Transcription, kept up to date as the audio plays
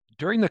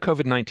During the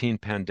COVID-19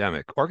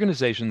 pandemic,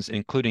 organizations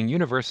including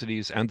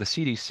universities and the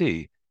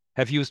CDC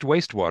have used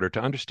wastewater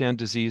to understand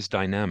disease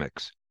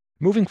dynamics.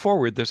 Moving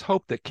forward, there's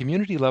hope that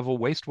community-level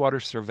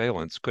wastewater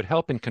surveillance could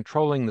help in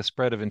controlling the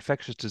spread of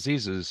infectious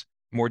diseases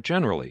more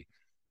generally.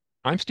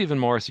 I'm Stephen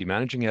Morrissey,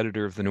 managing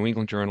editor of the New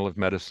England Journal of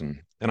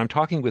Medicine, and I'm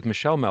talking with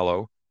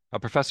Mello, a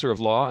professor of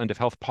law and of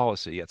health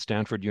policy at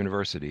Stanford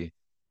University,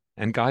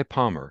 and Guy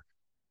Palmer,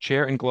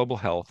 chair in global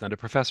health and a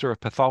professor of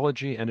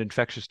pathology and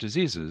infectious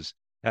diseases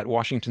at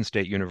Washington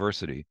State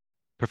University.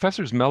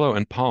 Professors Mello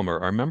and Palmer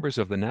are members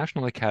of the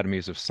National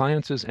Academies of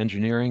Sciences,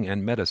 Engineering,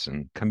 and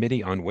Medicine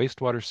Committee on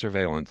Wastewater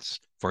Surveillance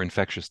for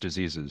Infectious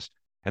Diseases,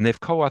 and they've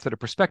co-authored a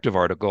perspective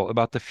article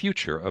about the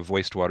future of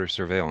wastewater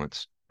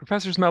surveillance.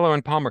 Professors Mello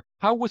and Palmer,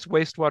 how was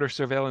wastewater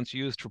surveillance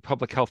used for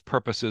public health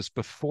purposes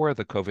before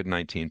the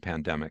COVID-19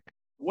 pandemic?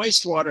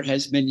 Wastewater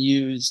has been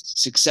used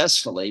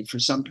successfully for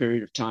some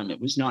period of time.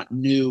 It was not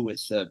new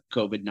with the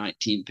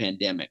COVID-19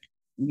 pandemic.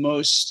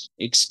 Most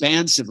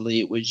expansively,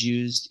 it was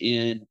used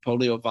in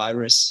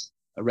poliovirus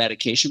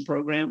eradication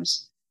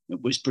programs.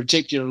 It was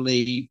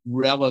particularly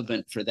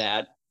relevant for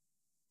that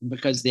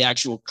because the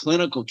actual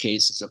clinical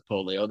cases of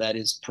polio, that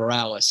is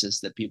paralysis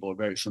that people are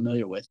very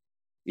familiar with,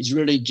 is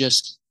really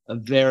just a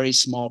very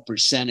small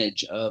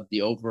percentage of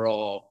the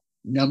overall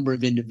number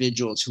of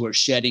individuals who are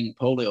shedding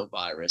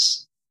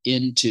poliovirus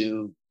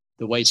into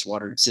the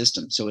wastewater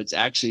system. So it's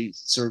actually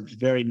served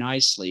very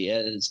nicely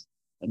as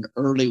an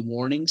early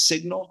warning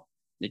signal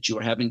that you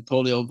were having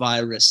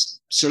poliovirus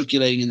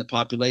circulating in the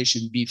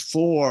population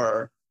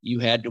before you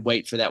had to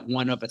wait for that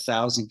 1 of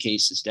 1,000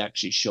 cases to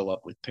actually show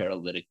up with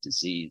paralytic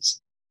disease.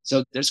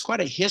 So there's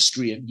quite a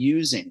history of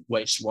using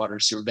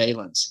wastewater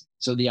surveillance.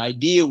 So the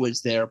idea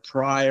was there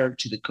prior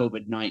to the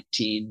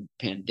COVID-19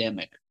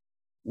 pandemic.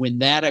 When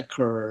that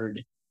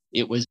occurred,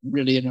 it was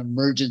really an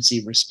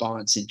emergency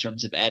response in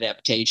terms of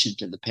adaptation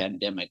to the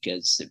pandemic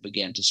as it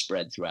began to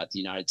spread throughout the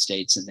United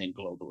States and then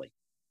globally.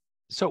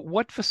 So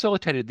what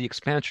facilitated the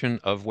expansion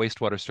of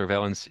wastewater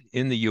surveillance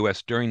in the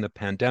U.S. during the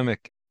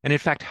pandemic? And in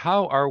fact,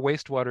 how are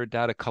wastewater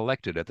data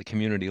collected at the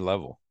community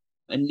level?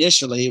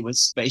 Initially, it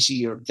was basically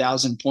your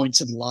 1,000 points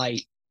of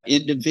light.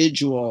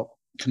 Individual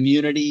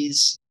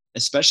communities,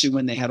 especially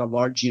when they had a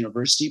large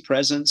university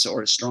presence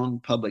or a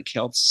strong public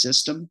health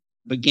system,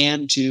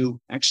 began to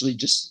actually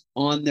just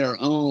on their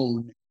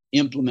own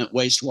implement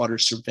wastewater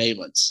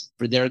surveillance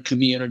for their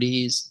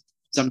communities,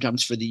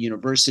 sometimes for the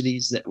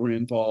universities that were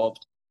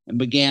involved, and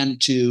began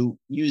to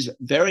use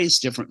various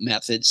different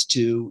methods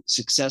to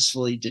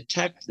successfully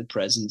detect the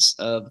presence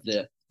of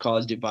the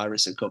causative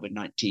virus of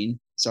COVID-19,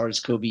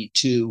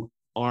 SARS-CoV-2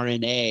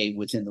 RNA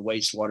within the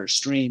wastewater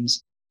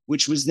streams,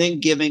 which was then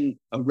giving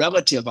a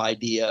relative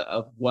idea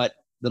of what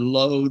the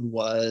load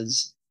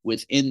was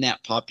within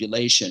that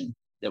population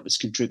that was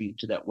contributing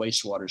to that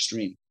wastewater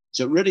stream.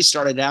 So it really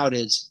started out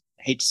as,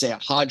 I hate to say a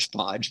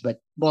hodgepodge,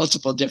 but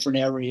multiple different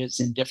areas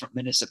in different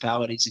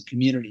municipalities and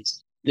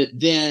communities that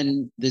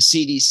then the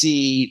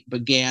CDC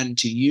began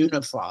to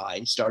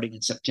unify starting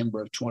in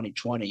September of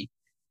 2020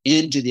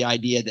 into the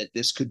idea that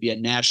this could be a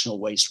national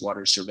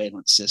wastewater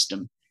surveillance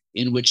system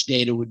in which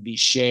data would be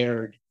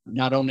shared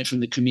not only from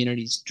the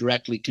communities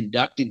directly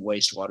conducting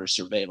wastewater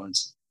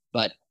surveillance,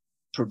 but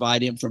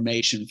provide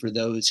information for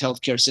those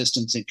healthcare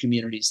systems and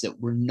communities that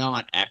were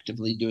not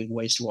actively doing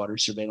wastewater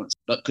surveillance,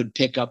 but could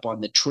pick up on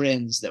the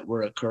trends that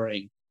were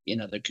occurring in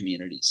other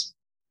communities.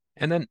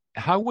 And then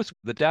how was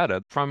the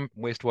data from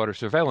wastewater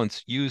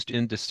surveillance used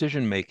in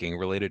decision-making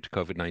related to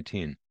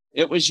COVID-19?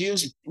 It was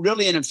used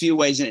really in a few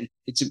ways, and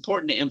it's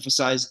important to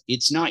emphasize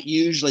it's not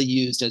usually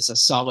used as a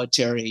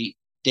solitary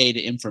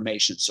data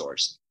information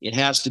source. It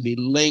has to be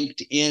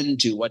linked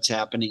into what's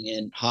happening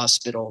in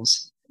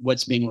hospitals,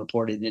 what's being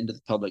reported into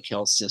the public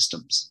health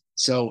systems.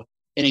 So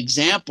an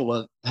example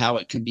of how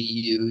it can be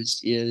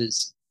used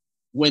is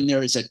when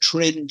there is a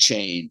trend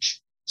change.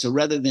 So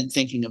rather than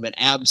thinking of an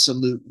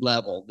absolute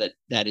level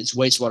that is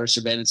wastewater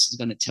surveillance is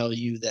going to tell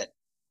you that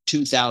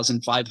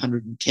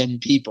 2,510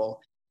 people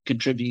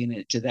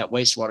contributing to that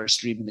wastewater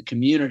stream in the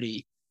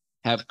community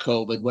have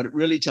COVID, what it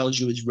really tells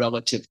you is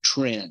relative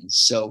trends.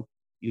 So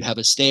you have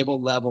a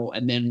stable level.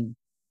 And then,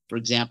 for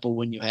example,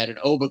 when you had an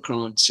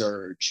Omicron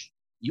surge,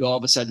 you all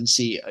of a sudden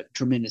see a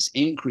tremendous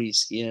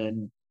increase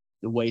in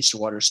the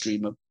wastewater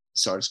stream of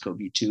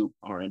SARS-CoV-2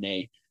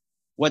 RNA.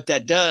 What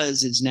that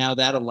does is now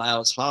that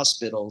allows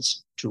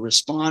hospitals to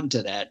respond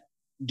to that,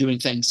 doing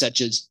things such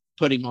as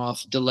putting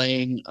off,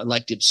 delaying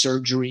elective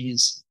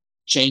surgeries,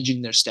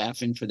 changing their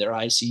staffing for their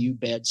ICU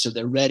beds so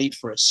they're ready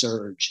for a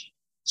surge.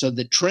 So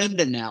the trend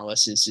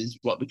analysis is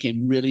what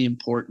became really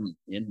important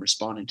in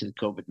responding to the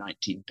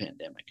COVID-19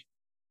 pandemic.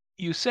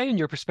 You say in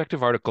your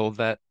perspective article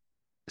that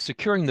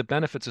securing the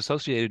benefits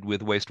associated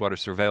with wastewater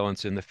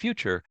surveillance in the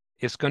future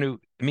is going to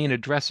mean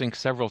addressing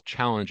several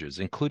challenges,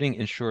 including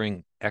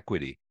ensuring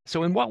equity.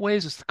 So in what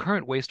ways is the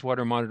current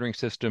wastewater monitoring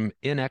system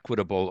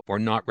inequitable or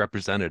not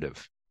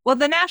representative? Well,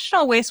 the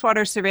National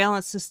Wastewater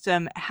Surveillance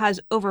System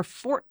has over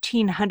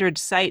 1,400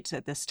 sites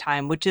at this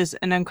time, which is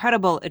an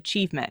incredible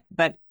achievement.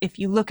 But if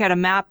you look at a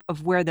map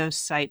of where those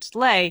sites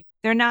lay,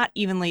 they're not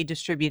evenly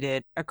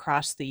distributed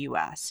across the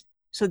US.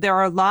 So there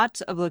are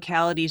lots of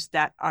localities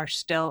that are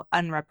still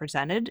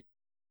unrepresented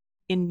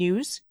in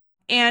news.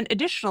 And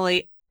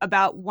additionally,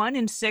 about 1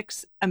 in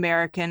 6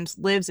 Americans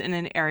lives in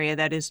an area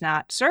that is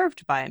not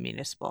served by a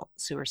municipal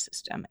sewer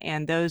system.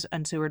 And those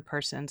unsewered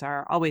persons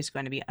are always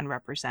going to be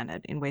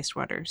unrepresented in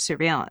wastewater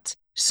surveillance.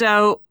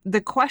 So the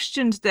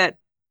questions that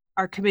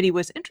our committee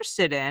was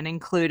interested in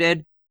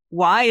included,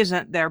 why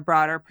isn't there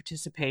broader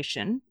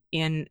participation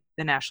in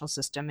the national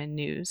system in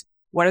news?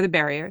 What are the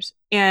barriers?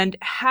 And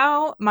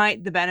how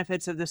might the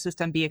benefits of the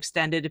system be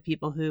extended to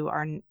people who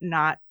are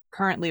not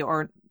currently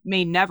or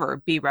may never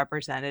be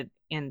represented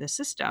in the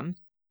system?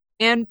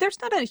 And there's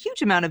not a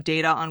huge amount of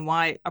data on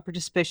why our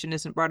participation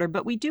isn't broader,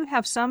 but we do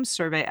have some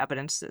survey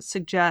evidence that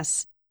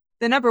suggests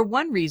the number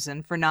one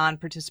reason for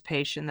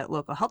non-participation that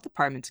local health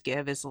departments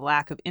give is the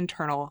lack of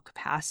internal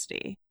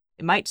capacity.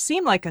 It might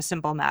seem like a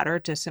simple matter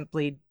to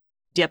simply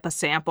dip a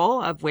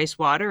sample of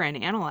wastewater and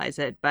analyze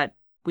it, but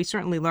we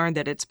certainly learned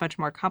that it's much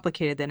more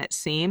complicated than it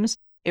seems.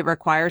 It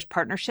requires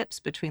partnerships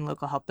between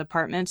local health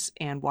departments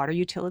and water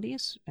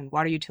utilities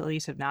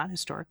have not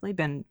historically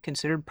been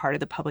considered part of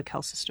the public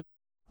health system,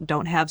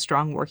 don't have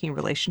strong working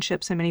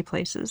relationships in many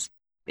places.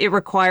 It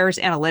requires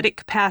analytic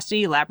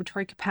capacity,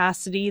 laboratory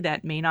capacity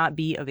that may not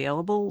be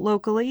available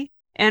locally.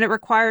 And it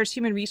requires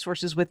human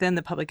resources within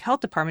the public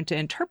health department to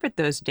interpret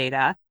those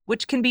data,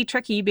 which can be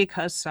tricky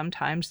because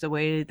sometimes the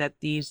way that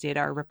these data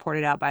are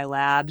reported out by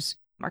labs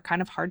are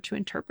kind of hard to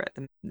interpret.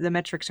 The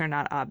metrics are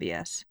not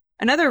obvious.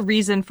 Another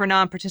reason for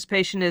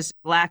non-participation is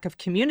lack of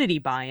community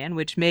buy-in,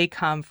 which may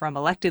come from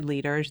elected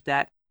leaders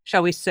that,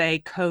 shall we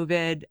say,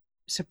 COVID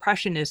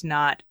suppression is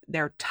not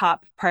their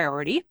top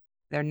priority.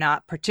 They're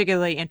not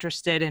particularly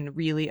interested in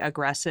really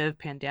aggressive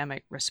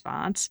pandemic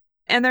response.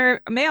 And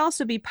there may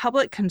also be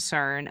public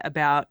concern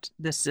about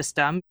the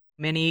system.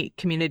 Many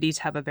communities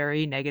have a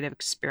very negative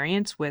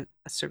experience with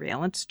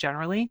surveillance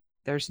generally.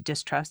 There's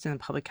distrust in the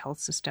public health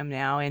system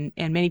now, and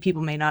many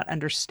people may not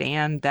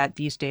understand that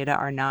these data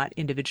are not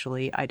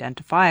individually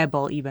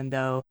identifiable, even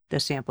though the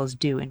samples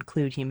do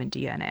include human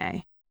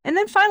DNA. And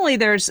then finally,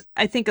 there's,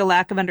 I think, a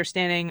lack of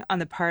understanding on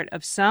the part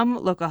of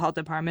some local health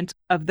departments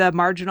of the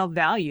marginal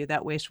value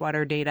that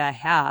wastewater data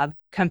have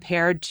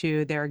compared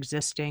to their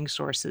existing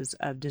sources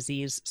of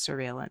disease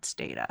surveillance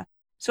data.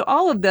 So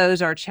all of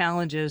those are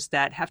challenges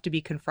that have to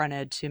be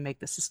confronted to make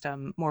the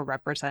system more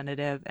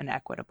representative and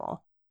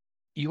equitable.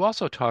 You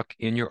also talk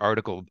in your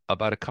article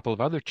about a couple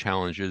of other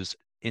challenges,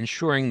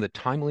 ensuring the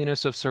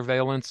timeliness of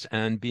surveillance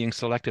and being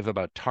selective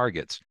about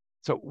targets.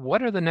 So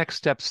what are the next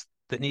steps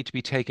that need to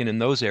be taken in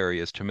those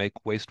areas to make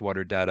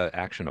wastewater data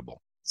actionable?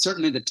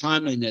 Certainly the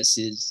timeliness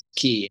is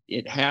key.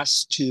 It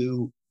has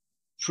to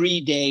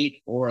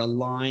predate or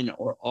align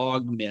or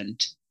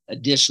augment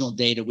additional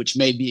data, which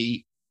may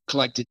be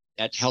collected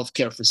at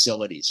healthcare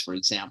facilities, for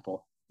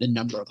example, the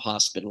number of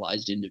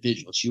hospitalized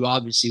individuals. You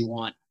obviously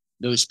want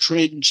those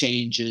trend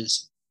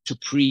changes to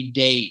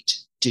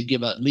predate to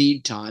give a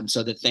lead time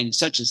so that things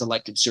such as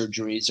elective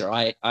surgeries or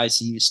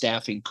ICU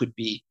staffing could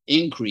be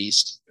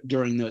increased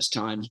during those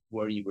times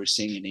where you were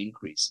seeing an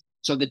increase.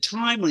 So the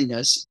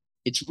timeliness,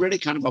 it's really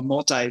kind of a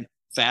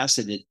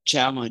multifaceted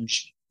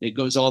challenge that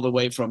goes all the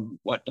way from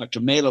what Dr.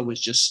 Mello was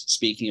just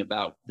speaking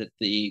about, that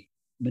the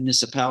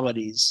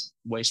municipalities,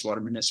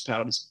 wastewater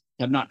municipalities,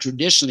 have not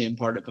traditionally been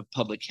part of a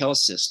public health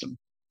system.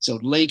 So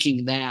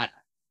linking that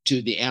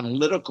to the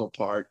analytical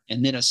part,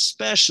 and then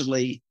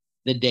especially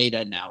the data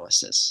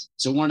analysis.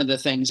 So one of the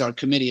things our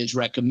committee has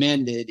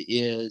recommended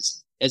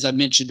is, as I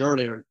mentioned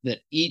earlier, that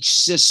each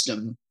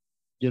system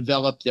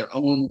develop their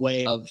own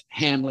way of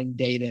handling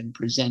data and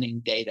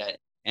presenting data.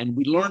 And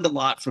we learned a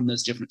lot from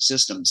those different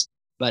systems,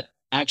 but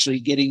actually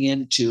getting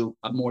into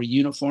a more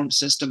uniform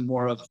system,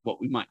 more of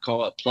what we might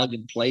call a plug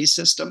and play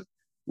system,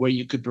 where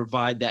you could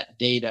provide that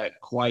data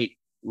quite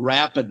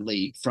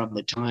rapidly from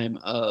the time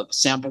of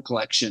sample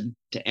collection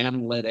to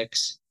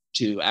analytics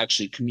to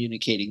actually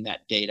communicating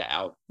that data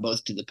out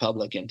both to the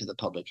public and to the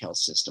public health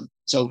system.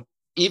 So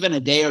even a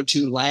day or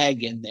two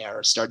lag in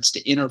there starts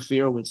to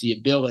interfere with the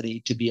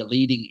ability to be a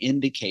leading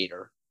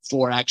indicator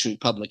for actually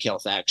public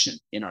health action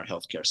in our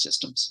healthcare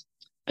systems.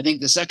 I think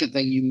the second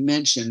thing you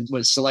mentioned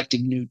was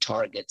selecting new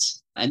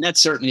targets, and that's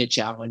certainly a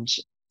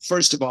challenge.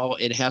 First of all,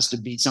 it has to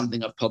be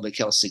something of public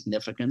health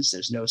significance.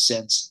 There's no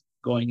sense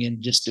going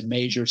in just to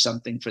measure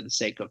something for the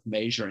sake of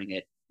measuring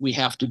it. We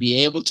have to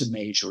be able to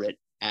measure it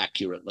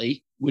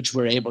accurately, which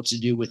we're able to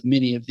do with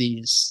many of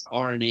these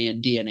RNA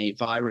and DNA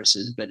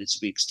viruses, but it's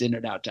to be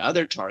extended out to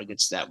other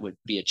targets, that would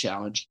be a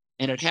challenge.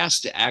 And it has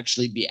to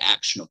actually be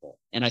actionable.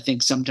 And I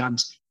think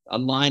sometimes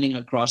aligning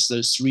across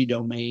those three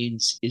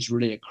domains is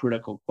really a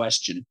critical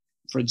question.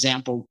 For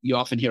example, you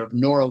often hear of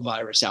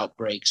norovirus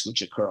outbreaks,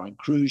 which occur on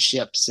cruise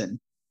ships and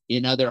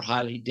in other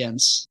highly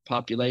dense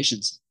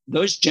populations.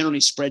 Those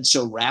generally spread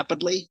so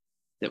rapidly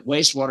that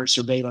wastewater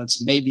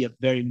surveillance may be of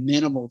very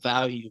minimal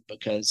value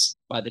because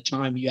by the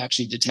time you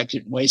actually detect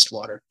it in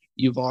wastewater,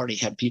 you've already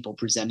had people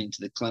presenting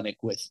to the clinic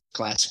with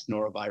classic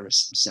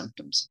norovirus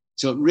symptoms.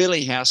 So it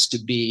really has to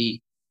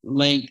be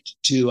linked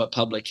to a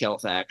public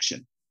health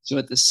action. So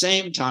at the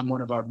same time,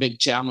 one of our big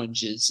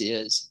challenges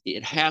is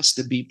it has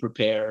to be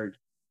prepared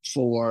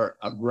for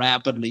a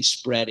rapidly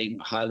spreading,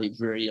 highly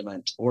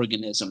virulent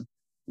organism,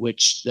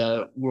 which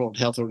the World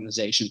Health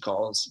Organization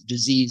calls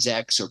disease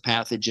X or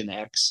pathogen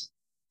X.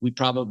 We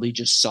probably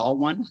just saw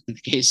one in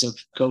the case of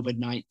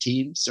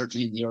COVID-19,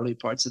 certainly in the early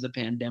parts of the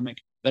pandemic,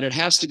 but it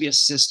has to be a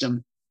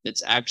system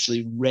that's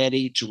actually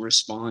ready to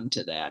respond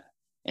to that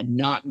and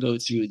not go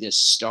through this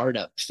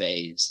startup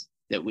phase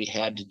that we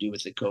had to do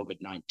with the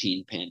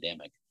COVID-19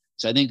 pandemic.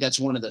 So I think that's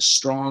one of the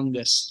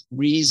strongest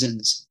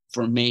reasons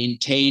for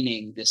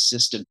maintaining this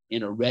system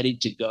in a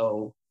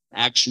ready-to-go,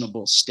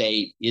 actionable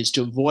state is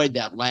to avoid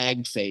that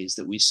lag phase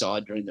that we saw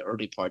during the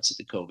early parts of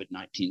the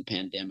COVID-19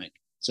 pandemic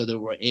so that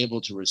we're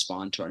able to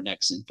respond to our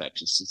next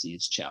infectious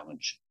disease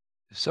challenge.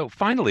 So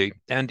finally,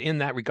 and in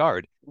that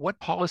regard, what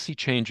policy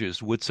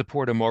changes would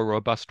support a more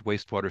robust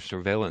wastewater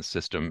surveillance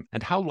system,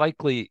 and how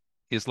likely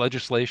is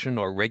legislation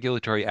or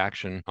regulatory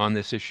action on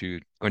this issue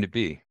going to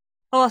be?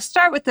 Well, I'll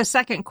start with the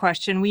second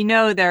question. We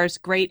know there's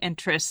great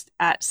interest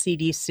at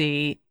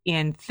CDC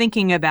in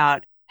thinking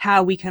about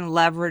how we can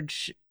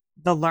leverage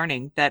the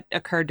learning that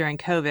occurred during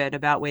COVID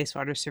about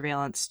wastewater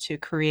surveillance to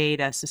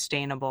create a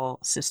sustainable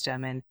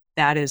system. And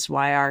that is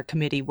why our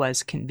committee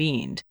was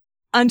convened.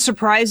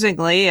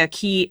 Unsurprisingly, a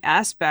key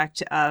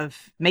aspect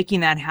of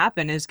making that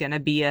happen is going to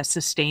be a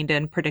sustained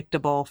and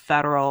predictable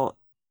federal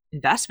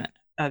investment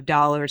of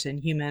dollars in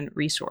human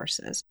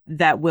resources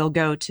that will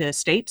go to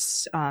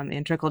states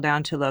and trickle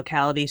down to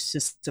localities to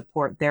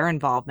support their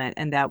involvement.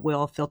 And that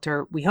will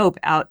filter, we hope,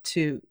 out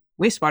to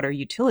wastewater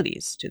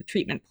utilities, to the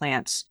treatment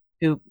plants,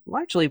 who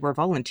largely were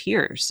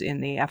volunteers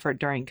in the effort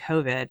during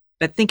COVID.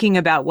 But thinking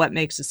about what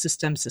makes a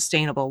system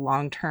sustainable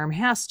long-term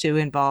has to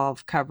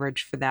involve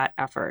coverage for that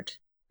effort.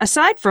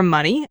 Aside from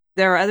money,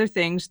 there are other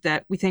things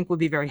that we think will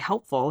be very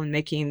helpful in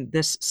making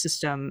this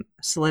system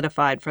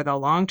solidified for the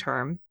long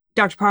term.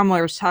 Dr.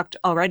 Palmer has talked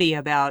already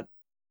about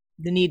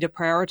the need to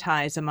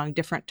prioritize among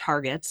different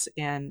targets.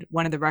 And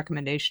one of the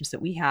recommendations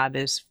that we have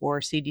is for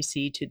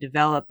CDC to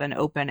develop an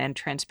open and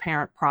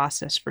transparent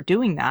process for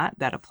doing that.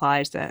 That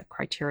applies the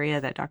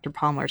criteria that Dr.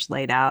 Palmer's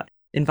laid out,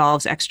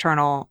 involves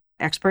external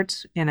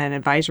experts in an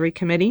advisory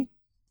committee,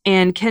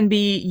 and can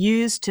be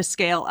used to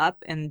scale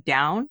up and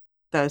down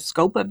the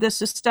scope of the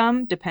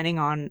system depending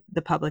on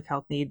the public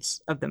health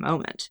needs of the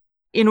moment.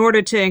 In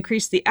order to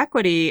increase the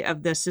equity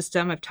of the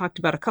system, I've talked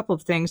about a couple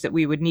of things that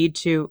we would need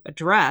to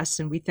address,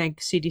 and we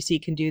think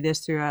CDC can do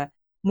this through a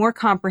more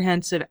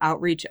comprehensive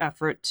outreach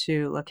effort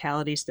to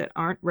localities that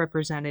aren't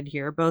represented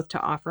here, both to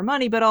offer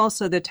money, but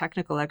also the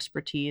technical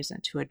expertise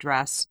and to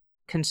address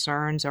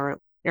concerns or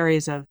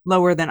areas of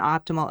lower than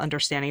optimal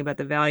understanding about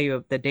the value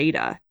of the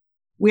data.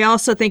 We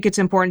also think it's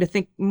important to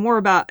think more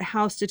about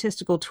how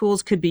statistical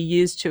tools could be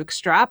used to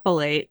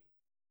extrapolate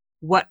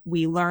what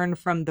we learn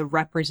from the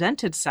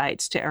represented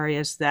sites to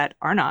areas that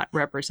are not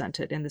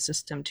represented in the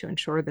system to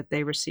ensure that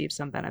they receive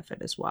some benefit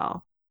as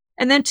well.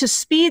 And then to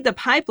speed the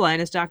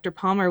pipeline, as Dr.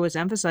 Palmer was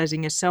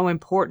emphasizing, is so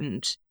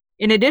important.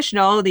 In addition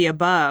to all of the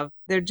above,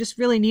 there just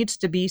really needs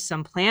to be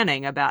some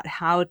planning about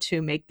how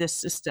to make this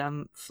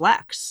system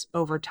flex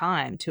over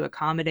time to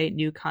accommodate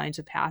new kinds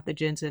of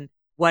pathogens and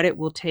what it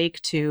will take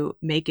to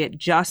make it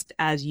just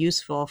as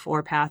useful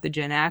for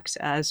pathogen X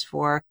as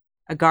for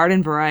a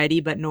garden variety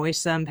but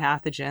noisome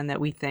pathogen that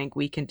we think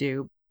we can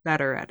do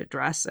better at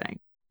addressing.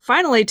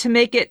 Finally, to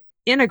make it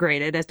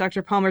integrated, as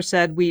Dr. Palmer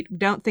said, we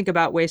don't think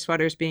about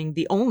wastewater as being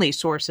the only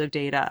source of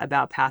data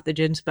about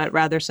pathogens, but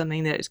rather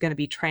something that is going to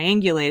be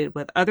triangulated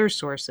with other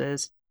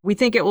sources. We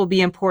think it will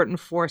be important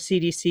for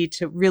CDC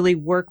to really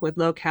work with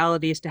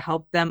localities to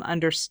help them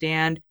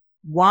understand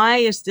why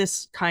is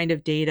this kind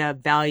of data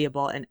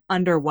valuable and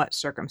under what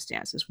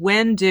circumstances?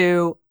 When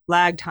do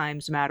lag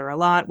times matter a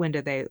lot? When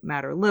do they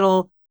matter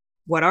little?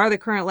 What are the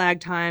current lag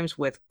times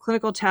with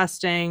clinical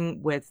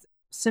testing, with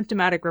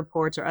symptomatic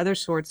reports or other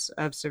sorts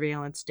of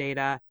surveillance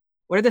data?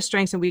 What are the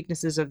strengths and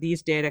weaknesses of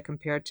these data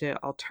compared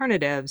to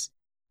alternatives?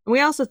 And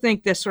we also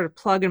think this sort of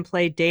plug and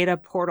play data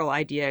portal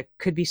idea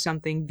could be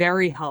something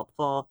very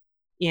helpful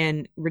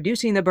in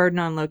reducing the burden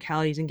on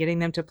localities and getting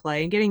them to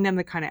play and getting them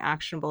the kind of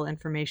actionable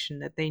information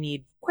that they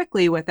need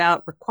quickly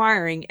without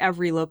requiring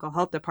every local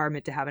health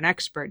department to have an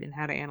expert in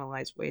how to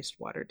analyze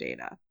wastewater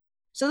data.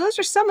 So those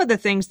are some of the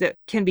things that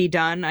can be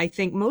done, I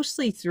think,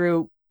 mostly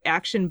through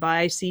action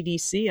by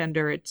CDC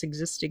under its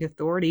existing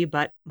authority,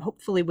 but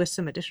hopefully with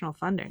some additional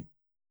funding.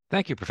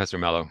 Thank you, Professor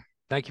Mello.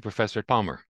 Thank you, Professor Palmer.